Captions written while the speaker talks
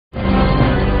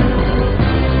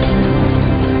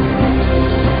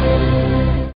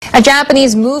A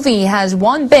Japanese movie has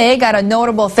won big at a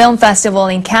notable film festival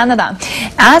in Canada.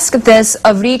 Ask This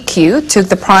of Rikyu took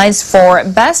the prize for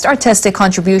Best Artistic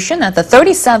Contribution at the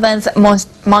 37th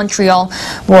Montreal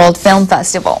World Film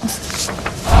Festival.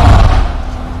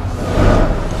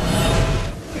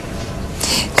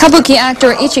 Kabuki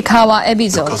actor Ichikawa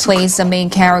Ebizo plays the main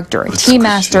character, tea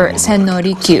master Senno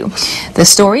Rikyu. The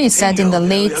story is set in the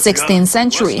late 16th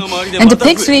century and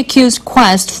depicts Rikyu's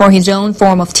quest for his own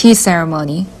form of tea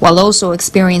ceremony while also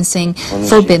experiencing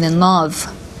forbidden love.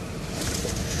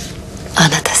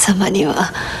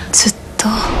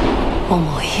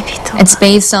 It's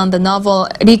based on the novel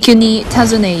Rikyu ni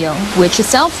Tazuneyo, which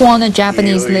itself won a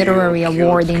Japanese Literary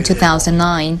Award in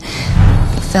 2009.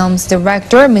 The film's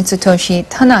director, Mitsutoshi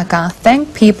Tanaka,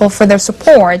 thanked people for their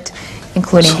support,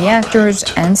 including the actors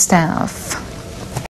and staff.